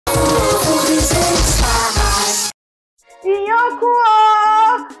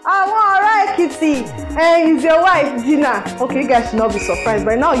Is your wife Gina? Okay, you guys should not be surprised.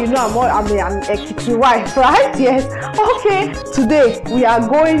 By now, you know I'm an Ekiti wife, right? Yes. Okay. Today we are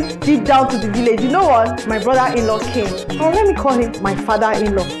going deep down to the village. You know what? My brother-in-law came. Or let me call him my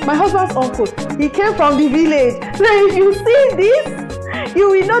father-in-law. My husband's uncle. He came from the village. So if you see this, you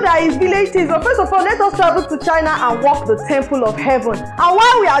will know that his village is. But first of all, let us travel to China and walk the temple of heaven. And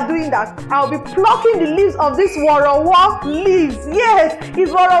while we are doing that, I'll be plucking the leaves of this Worowo leaves. Yes,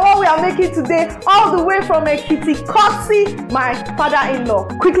 it's Worowo we are making today, all the way from Ekiti, Kotsi, my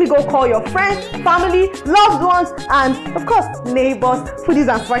father-in-law. Quickly go call your friends, family, loved ones, and of course, neighbors. Foodies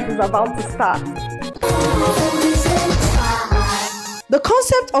and Spices is about to start. The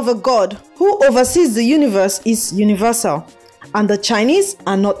concept of a God who oversees the universe is universal, and the Chinese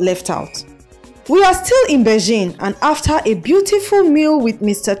are not left out. We are still in Beijing, and after a beautiful meal with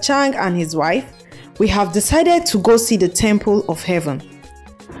Mr. Chang and his wife, we have decided to go see the Temple of Heaven.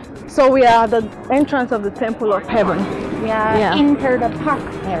 So we are at the entrance of the Temple of Heaven. We are enter the park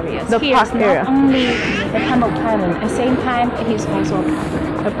area. The Here park area. Not only the Temple of Heaven, at the same time it is also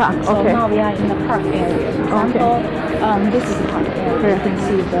a park. So now we are in the park area. For example, this is the park area. You can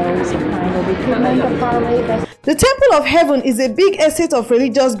see those kind of equipment far away. The Temple of Heaven is a big estate of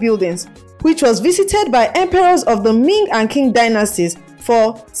religious buildings, which was visited by emperors of the Ming and Qing dynasties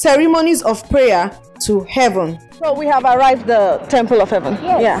for ceremonies of prayer to heaven. So we have arrived the Temple of Heaven.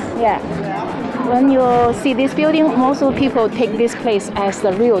 Yes, yeah. When you see this building, most of people take this place as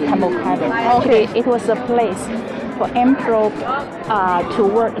the real Temple of Heaven. Actually, it was a place for emperor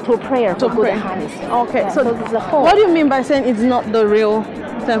to prayer for good harvest. Okay, so this is the whole. What do you mean by saying it's not the real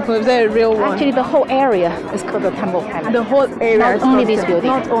temple? Is there a real one? Actually, the whole area is called the Temple of Heaven. The whole area. Not only this building.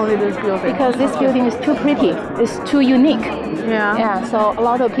 Not only this building. Because this building is too pretty. It's too unique. Yeah. So a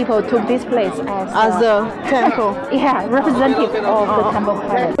lot of people took this place as the temple. Representative of the Temple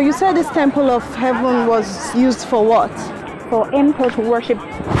of Heaven. You said this Temple of Heaven was used for what? For emperor to worship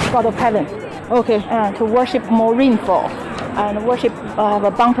God of Heaven. Okay. To worship more rainfall and worship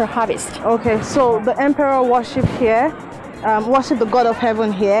the bumper harvest. Okay. So the emperor worshipped here, worshipped the God of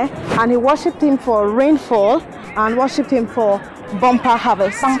Heaven here, and he worshipped him for rainfall and worshipped him for bumper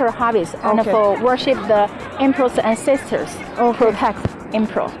harvest. Bumper harvest, and for worship the emperor's ancestors. Protect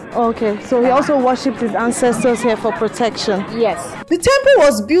emperor. Okay, so he also worshipped his ancestors here for protection. Yes. The temple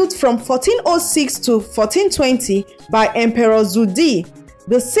was built from 1406 to 1420 by Emperor Zudi,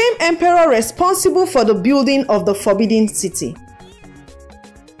 the same emperor responsible for the building of the Forbidden City.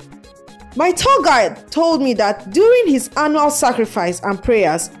 My tour guide told me that during his annual sacrifice and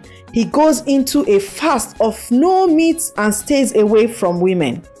prayers, he goes into a fast of no meat and stays away from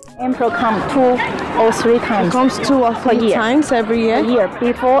women. Emperor comes 2 or 3 times. He comes 2 or 3 times every year? A year.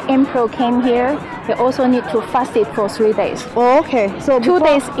 Before Emperor came here, he also need to fast it for 3 days. Oh, okay. So 2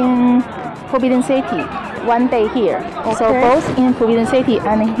 days in Forbidden City, 1 day here. Okay. So both in Forbidden City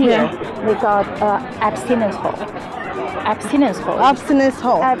and here, we got abstinence hall. Abstinence hall. Abstinence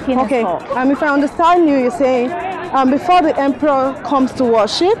hall. Abstinence hall. If I understand you, you're saying before the emperor comes to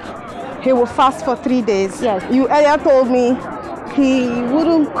worship, he will fast for 3 days. Yes. You earlier told me he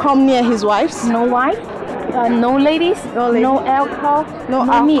wouldn't come near his wives. No wife, no ladies, no alcohol, no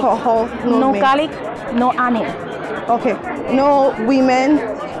alcohol, meat, no garlic, no onion. Okay. No women,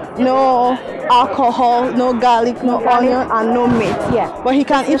 no alcohol, no garlic, no onion, and no meat. Yeah. But he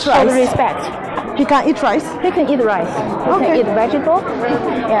can eat rice. Respect. He can eat rice? He can eat rice. He can eat vegetable.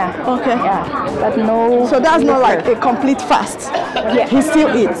 Yeah. Okay. Yeah. But no. So that's not like a complete fast. Yeah. He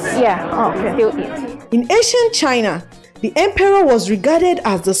still eats. Yeah. Okay. Still eats. In ancient China, the emperor was regarded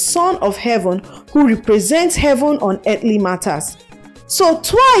as the son of heaven who represents heaven on earthly matters. So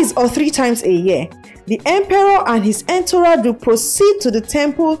twice or 3 times a year, the emperor and his entourage will proceed to the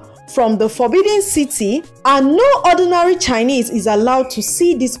temple from the Forbidden City, and no ordinary Chinese is allowed to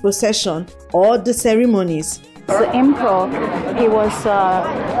see this procession or the ceremonies. The emperor, he was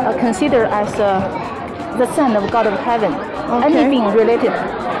considered as the son of God of heaven. Anything related,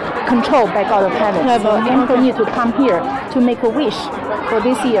 controlled by God of heaven. So emperor need to come here to make a wish for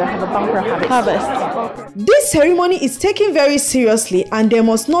this year have a bumper harvest. This ceremony is taken very seriously, and there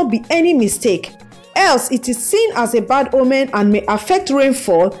must not be any mistake, else it is seen as a bad omen and may affect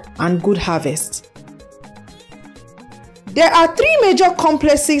rainfall and good harvest. There are 3 major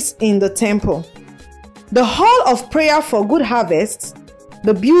complexes in the temple. The Hall of Prayer for Good Harvest.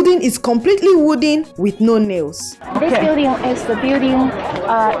 The building is completely wooden with no nails. This building is the building,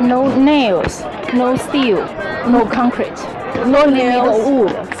 no nails, no steel, no concrete. No nails,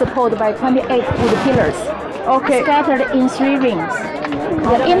 wood, supported by 28 wood pillars. Scattered in 3 rings.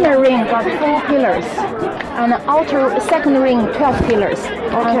 The inner ring got 4 pillars, and the outer second ring 12 pillars,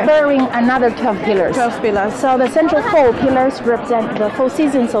 and third ring another 12 pillars. 12 pillars. So the central 4 pillars represent the 4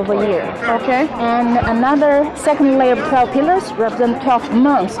 seasons of a year. Okay. And another second layer of 12 pillars represent 12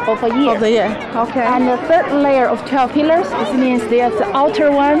 months of a year. Of the year. Okay. And the third layer of 12 pillars, this means there's the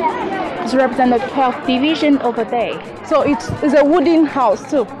outer one, is represent the 12th division of a day. So it's a wooden house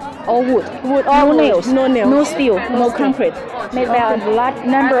too. All wood. Wood. No nails. No nails. No steel. No concrete. Made by a large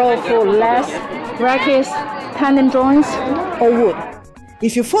number of legs, brackets, tandem joints, or wood.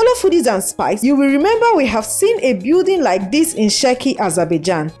 If you follow Foodies and Spice, you will remember we have seen a building like this in Sheki,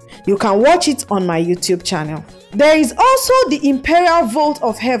 Azerbaijan. You can watch it on my YouTube channel. There is also the Imperial Vault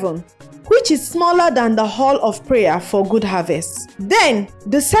of Heaven, which is smaller than the Hall of Prayer for Good Harvest. Then,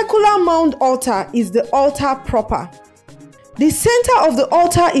 the circular mound altar is the altar proper. The center of the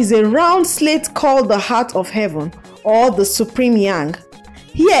altar is a round slate called the Heart of Heaven, or the Supreme Yang.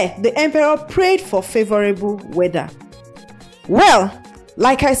 Here, the emperor prayed for favorable weather. Well,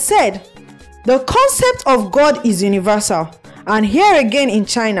 like I said, the concept of God is universal, and here again in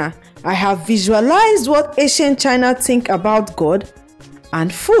China, I have visualized what ancient China think about God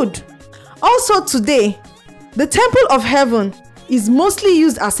and food. Also today, the Temple of Heaven is mostly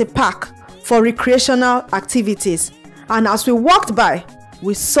used as a park for recreational activities, and as we walked by,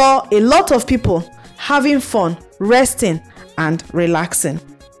 we saw a lot of people having fun, resting and relaxing.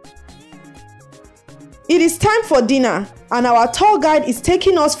 It is time for dinner, and our tour guide is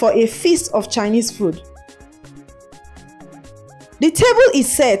taking us for a feast of Chinese food. The table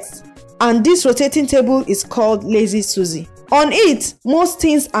is set, and this rotating table is called Lazy Susie. On it, most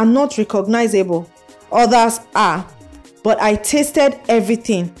things are not recognizable, others are, but I tasted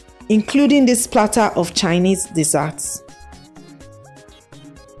everything, including this platter of Chinese desserts.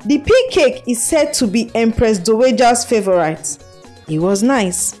 The pea cake is said to be Empress Dowager's favorite. It was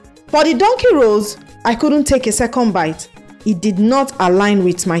nice. For the donkey rolls, I couldn't take a second bite. It did not align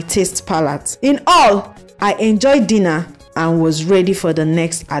with my taste palate. In all, I enjoyed dinner and was ready for the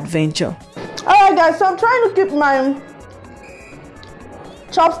next adventure. Alright guys, so I'm trying to keep my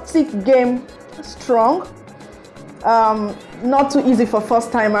chopstick game strong. Not too easy for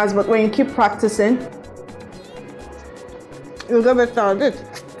first timers, but when you keep practicing, you'll get better at it.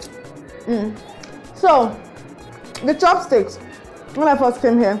 So, the chopsticks, when I first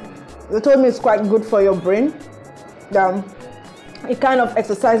came here, they told me it's quite good for your brain. It kind of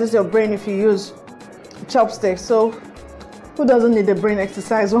exercises your brain if you use chopsticks. So, who doesn't need a brain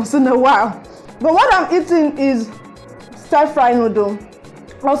exercise once in a while? But what I'm eating is stir-fry noodle,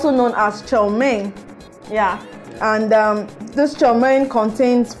 also known as chow mein. Yeah, and this chow mein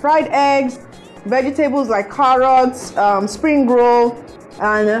contains fried eggs, vegetables like carrots, spring roll,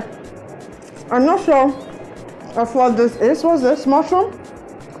 and I'm not sure of what this is. What's this? Mushroom?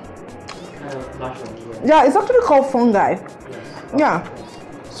 Mushroom. Yeah, it's actually called fungi. Yes.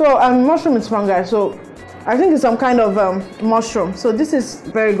 Yeah. So mushroom is fungi. So I think it's some kind of mushroom. So this is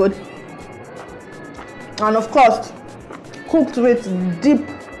very good. And of course, cooked with deep,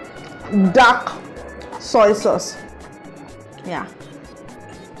 dark soy sauce. Yeah.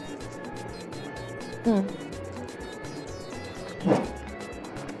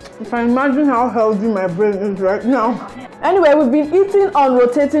 If I imagine how healthy my brain is right now. Anyway, we've been eating on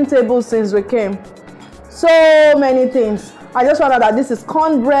rotating tables since we came. So many things. I just found out that this is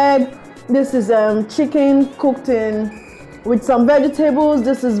cornbread. This is chicken cooked in with some vegetables.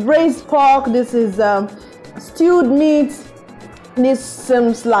 This is braised pork. This is stewed meat. This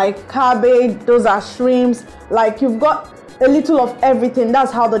seems like cabbage. Those are shrimps. Like you've got a little of everything.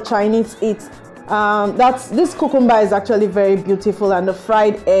 That's how the Chinese eat. This cucumber is actually very beautiful, and the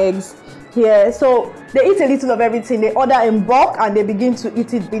fried eggs here. So they eat a little of everything. They order in bulk and they begin to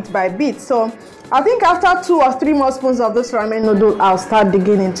eat it bit by bit. So I think after 2 or 3 more spoons of this ramen noodle, I'll start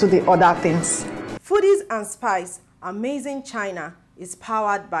digging into the other things. Foodies and Spice, Amazing China is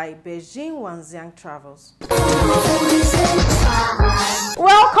powered by Beijing Wanxiang Travels.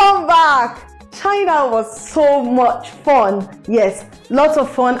 Welcome back. China was so much fun. Yes, lots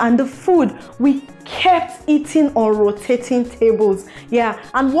of fun, and the food, we kept eating on rotating tables. Yeah,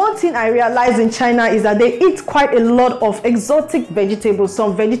 and one thing I realized in China is that they eat quite a lot of exotic vegetables,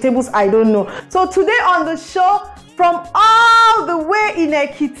 some vegetables I don't know. So today on the show, from all the way in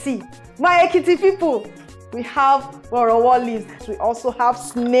Ekiti, my Ekiti people, we have Worowo leaves, we also have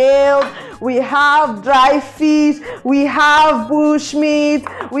snails, we have dry fish, we have bushmeat,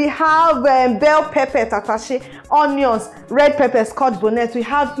 we have bell pepper, tatashi, onions, red peppers, cut bonnet, we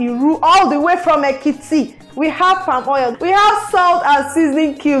have iru, all the way from Ekiti. We have palm oil, we have salt and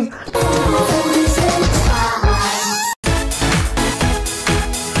seasoning cubes.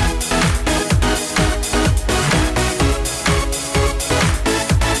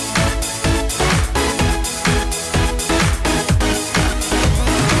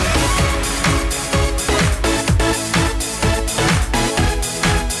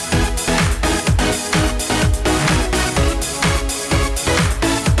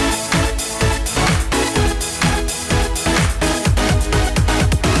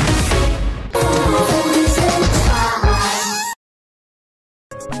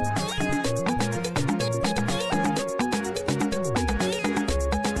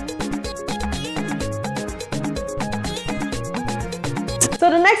 So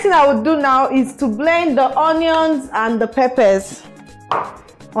the next thing I will do now is to blend the onions and the peppers.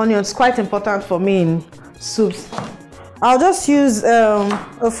 Onions, quite important for me in soups. I'll just use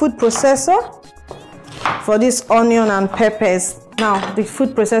a food processor for this onion and peppers. Now the food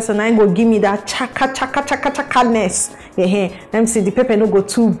processor now go give me that chaka-ness. Let me see, the pepper no go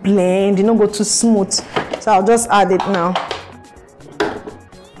too blend, it no go too smooth. So I'll just add it now.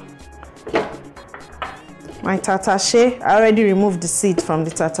 My tatashe, I already removed the seed from the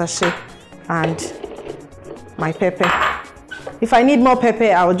tatashe, and my pepper. If I need more pepper,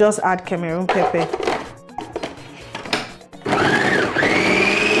 I will just add Cameroon pepper.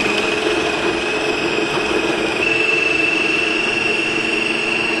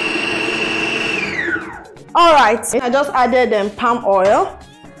 All right, I just added palm oil.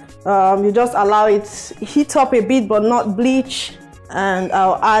 You just allow it heat up a bit, but not bleach. And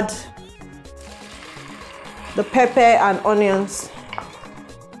I'll add the pepper and onions.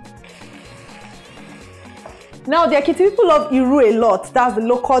 Now, the Ekiti people love iru a lot. That's the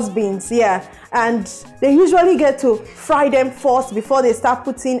locust beans, yeah. And they usually get to fry them first before they start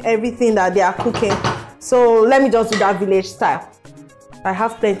putting everything that they are cooking. So let me just do that village style. I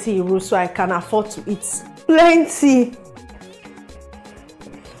have plenty iru, so I can afford to eat plenty.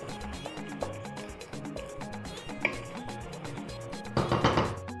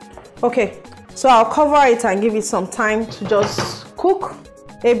 Okay, so I'll cover it and give it some time to just cook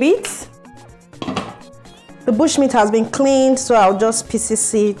a bit. The bushmeat has been cleaned, so I'll just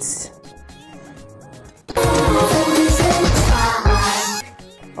pieces it.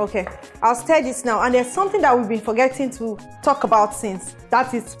 Okay, I'll stir this now, and there's something that we've been forgetting to talk about since.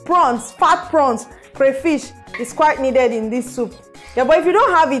 That is prawns, fat prawns, crayfish is quite needed in this soup. Yeah, but if you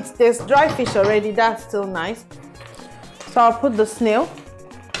don't have it, there's dry fish already, that's still nice. So I'll put the snail,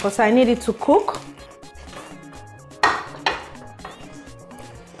 because I need it to cook.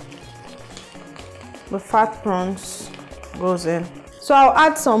 The fat prawns goes in. So I'll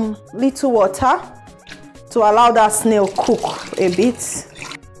add some little water to allow that snail cook a bit.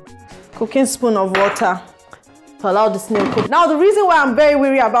 Cooking spoon of water to allow the snail cook. Now the reason why I'm very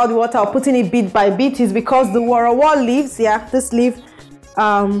wary about the water, or putting it bit by bit, is because the Worowo leaves, yeah, this leaf,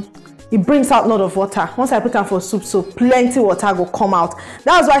 it brings out a lot of water. Once I put them for soup, so plenty water will come out.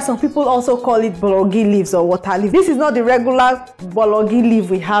 That's why some people also call it bologi leaves or water leaf. This is not the regular bologi leaf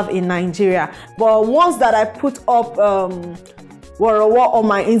we have in Nigeria, but once that I put up Worowo on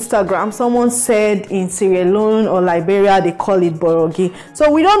my Instagram, someone said in Sierra Leone or Liberia they call it borogi.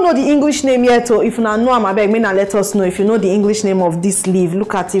 So we don't know the English name yet, so if you know, I beg, let us know. If you know the English name of this leaf,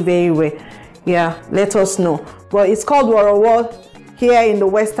 look at it very well. Yeah, let us know. But it's called Worowo here in the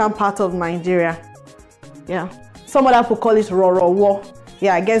western part of Nigeria. Yeah, some other people call it Worowo.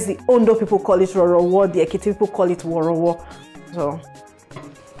 Yeah, I guess the Ondo people call it Worowo, the Ekiti people call it Worowo. So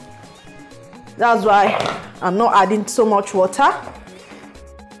that's why I'm not adding so much water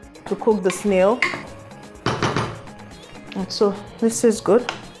to cook the snail. And so this is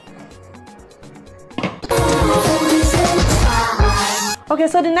good. Okay,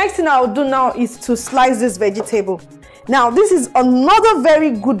 so the next thing I'll do now is to slice this vegetable. Now, this is another very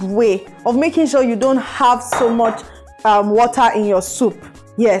good way of making sure you don't have so much water in your soup.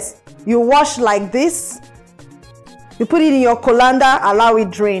 Yes, you wash like this, you put it in your colander, allow it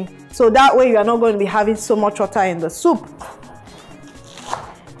drain. So that way you are not going to be having so much water in the soup.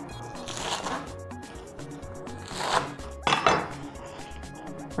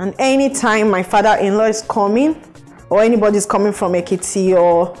 And anytime my father-in-law is coming, or anybody's coming from Ekiti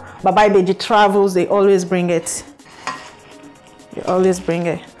or Baba Ibeji travels, they always bring it. They always bring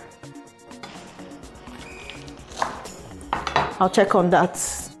it. I'll check on that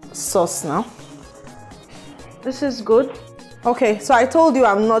sauce now. This is good. Okay, so I told you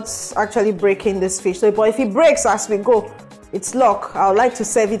I'm not actually breaking this fish. So, but if it breaks as we go, it's luck. I would like to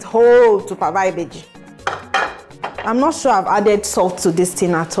serve it whole to Baba Ibeji. I'm not sure I've added salt to this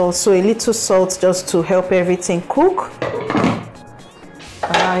thing at all. So a little salt just to help everything cook.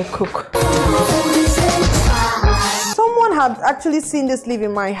 I cook. Someone had actually seen this leaf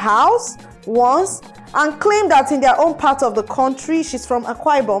in my house once and claimed that in their own part of the country, she's from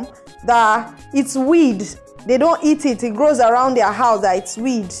Akwa Ibom, that it's weed. They don't eat it. It grows around their house, that it's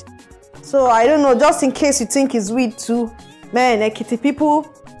weed. So I don't know, just in case you think it's weed too. Man, Ekiti people,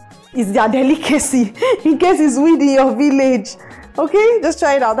 it's their delicacy. In case it's weed in your village. Okay, just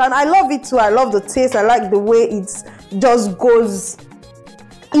try it out. And I love it too. I love the taste. I like the way it just goes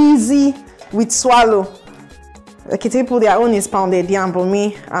easy with swallow. Ekiti people, their own is pounded yam, but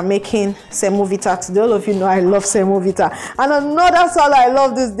me, I'm making Semo Vita today. All of you know I love Semo Vita. And another salad I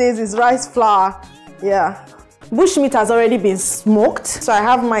love these days is rice flour. Yeah, bushmeat has already been smoked. So I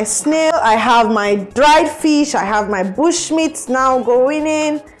have my snail, I have my dried fish, I have my bushmeat now going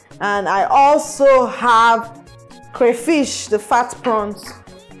in, and I also have crayfish, the fat prawns.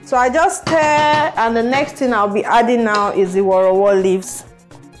 So I just stir, and the next thing I'll be adding now is the Worowo leaves.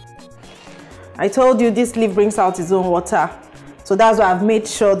 I told you this leaf brings out its own water. So that's why I've made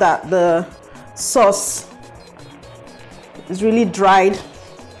sure that the sauce is really dried.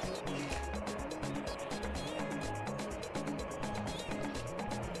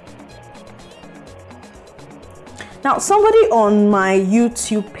 Now, somebody on my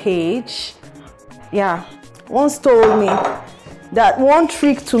YouTube page, once told me that one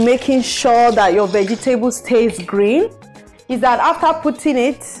trick to making sure that your vegetable stays green is that after putting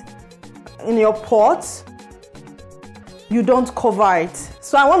it in your pot, you don't cover it.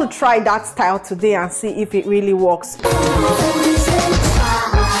 So I want to try that style today and see if it really works.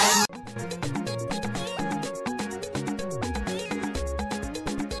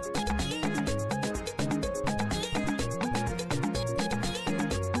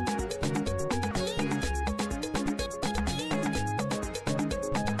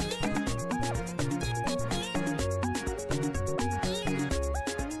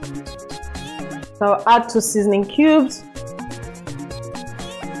 So I'll add 2 seasoning cubes.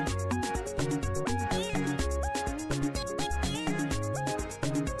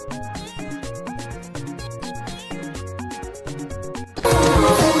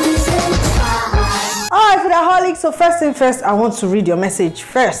 Alright, foodaholics, so first thing first, I want to read your message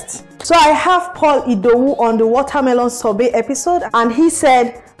first. So I have Paul Idowu on the watermelon sorbet episode, and he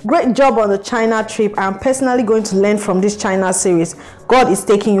said, great job on the China trip. I'm personally going to learn from this China series. God is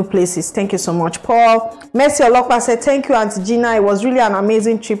taking you places. Thank you so much, Paul. Mercy Olokpa said, thank you, Auntie Gina. It was really an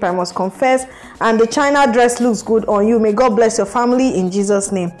amazing trip, I must confess. And the China dress looks good on you. May God bless your family in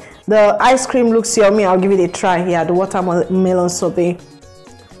Jesus' name. The ice cream looks yummy. I'll give it a try. Yeah, the watermelon sorbet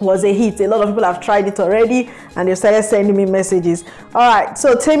was a hit. A lot of people have tried it already and they started sending me messages. All right,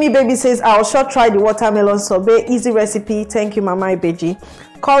 so Tammy Baby says, I'll sure try the watermelon sorbet. Easy recipe. Thank you, Mama Ibeji.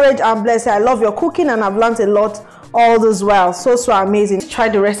 Courage and blessing. I love your cooking and I've learned a lot all this while. So amazing. Try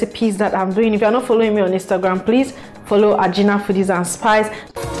the recipes that I'm doing. If you're not following me on Instagram, please follow Agina Foodies and Spice.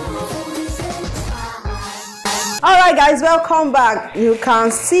 All right, guys, welcome back. You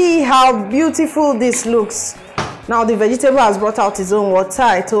can see how beautiful this looks. Now the vegetable has brought out its own water.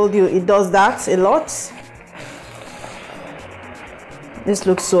 I told you it does that a lot. This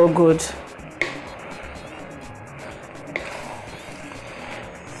looks so good.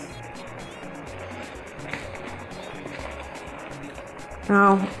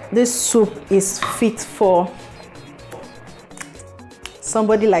 Now this soup is fit for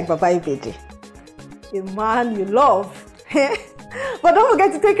somebody like Baba Ibeji, a man you love. But don't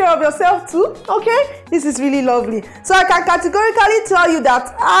forget to take care of yourself too, okay? This is really lovely. So I can categorically tell you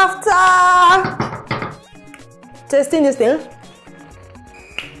that after tasting this thing,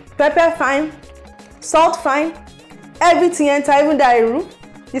 pepper fine, salt fine, everything enter, even the iru,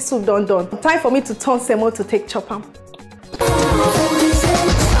 this soup done. Time for me to turn Semo to take chop am.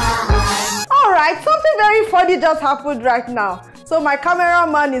 Alright, something very funny just happened right now. So my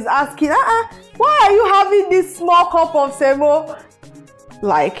cameraman is asking, why are you having this small cup of Semo?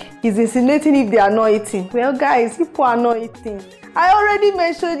 Like, he's insinuating if they are not eating. Well, guys, people are not eating. I already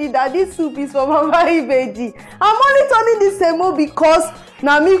mentioned it that this soup is for Mama Ibeji. I'm only turning this Semo because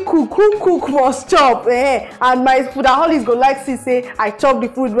Nami cook must chop. And my foodaholics go like to say, I chop the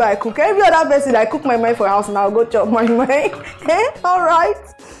food where I cook. Every other person, I cook my mind for house and I'll go chop my mind.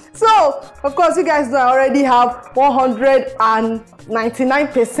 Alright. So, of course, you guys know I already have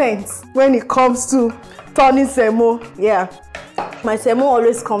 199% when it comes to turning Semo. Yeah. My Semo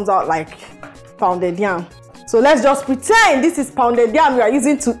always comes out like pounded yam. So let's just pretend this is pounded yam we are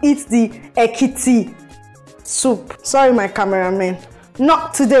using to eat the Ekiti soup. Sorry, my cameraman.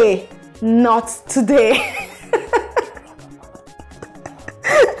 Not today. Not today.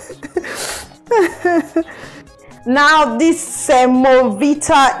 Now this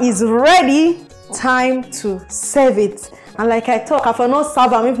Semovita is ready. Time to serve it. And like I talk, I will not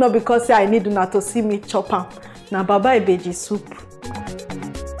serve am if not because I need una to see me chop am. Na Baba Ibeji soup.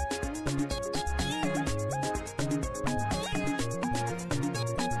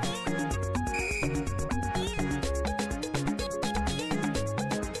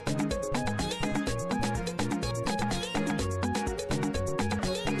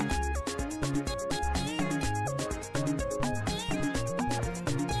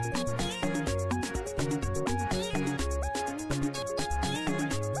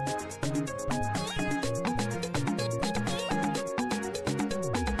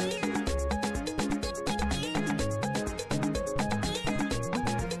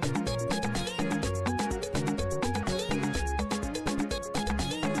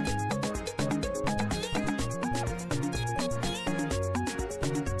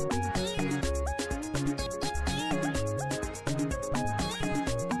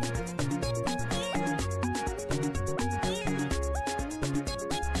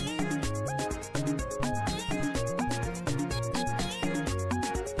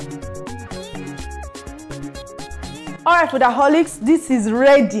 Alright, foodaholics, this is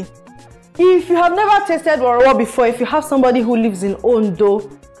ready. If you have never tasted Worowo before, if you have somebody who lives in Ondo,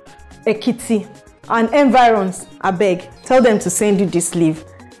 Ekiti, and environs, I beg, tell them to send you this leaf.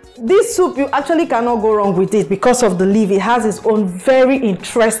 This soup, you actually cannot go wrong with it because of the leaf. It has its own very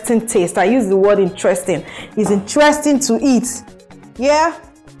interesting taste. I use the word interesting. It's interesting to eat. Yeah?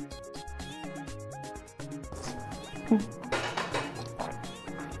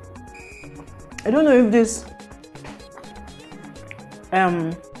 I don't know if this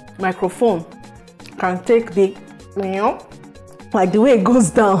microphone can take the, like the way it goes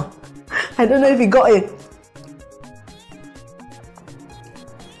down. I don't know if it got it.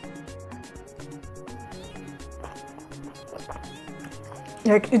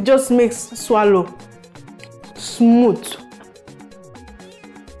 Like it just makes swallow smooth.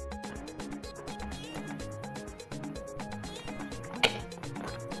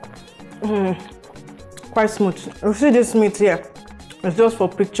 Quite smooth. You see this meat here? It's just for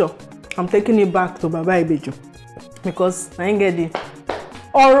picture. I'm taking it back to Baba Ibeju because I ain't get the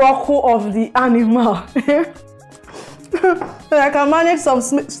oracle of the animal. So I can manage some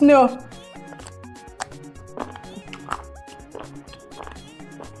snail.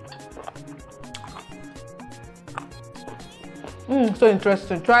 So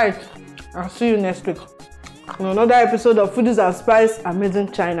interesting. Try it. I'll see you next week on another episode of Foodies and Spice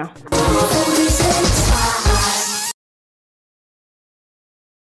Amazing China.